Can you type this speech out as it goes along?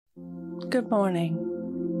Good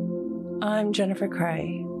morning. I'm Jennifer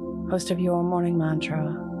Cray, host of Your Morning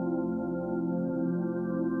Mantra.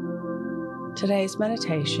 Today's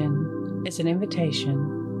meditation is an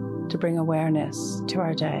invitation to bring awareness to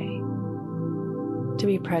our day, to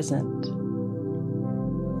be present.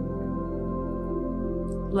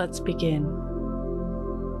 Let's begin.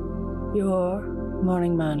 Your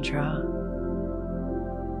morning mantra.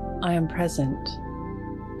 I am present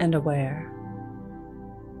and aware.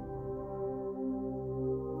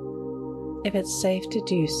 If it's safe to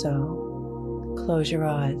do so, close your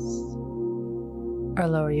eyes or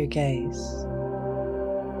lower your gaze.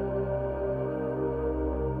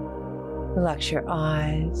 Relax your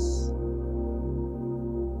eyes,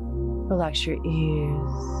 relax your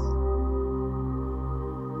ears,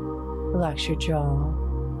 relax your jaw.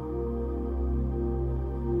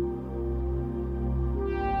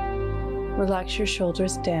 Relax your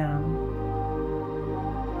shoulders down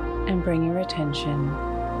and bring your attention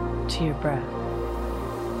to your breath.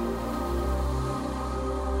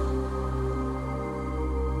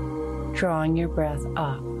 Drawing your breath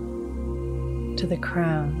up to the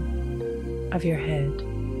crown of your head.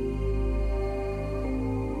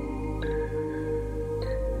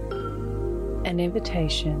 An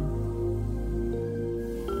invitation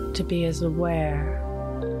to be as aware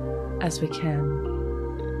as we can.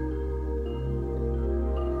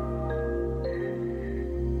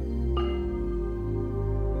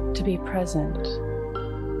 To be present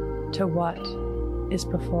to what is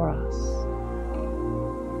before us.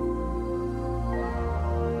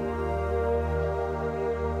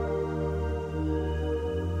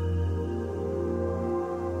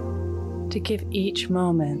 To give each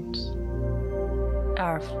moment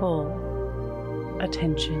our full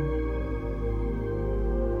attention.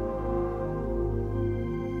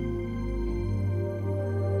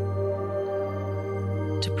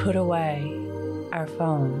 To put away our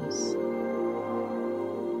phones,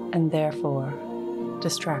 and therefore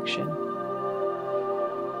distraction.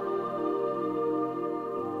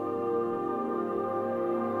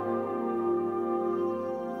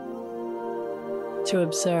 To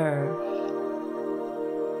observe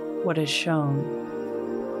what is shown.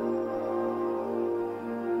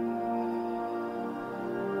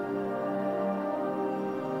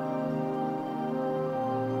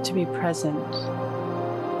 To be present,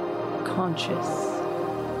 conscious,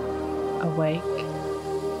 awake,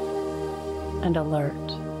 and alert.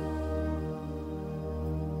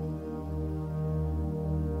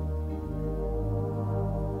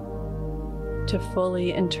 To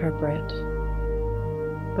fully interpret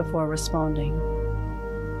before responding.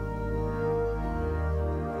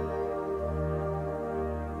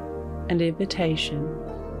 An invitation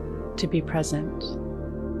to be present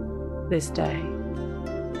this day.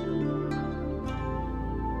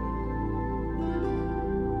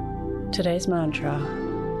 Today's mantra,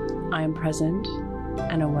 I am present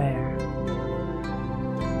and aware.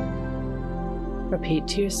 Repeat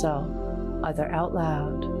to yourself, either out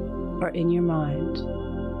loud or in your mind,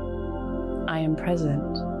 I am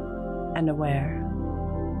present and aware.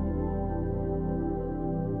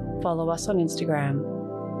 Follow us on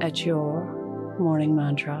Instagram at Your Morning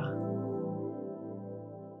Mantra.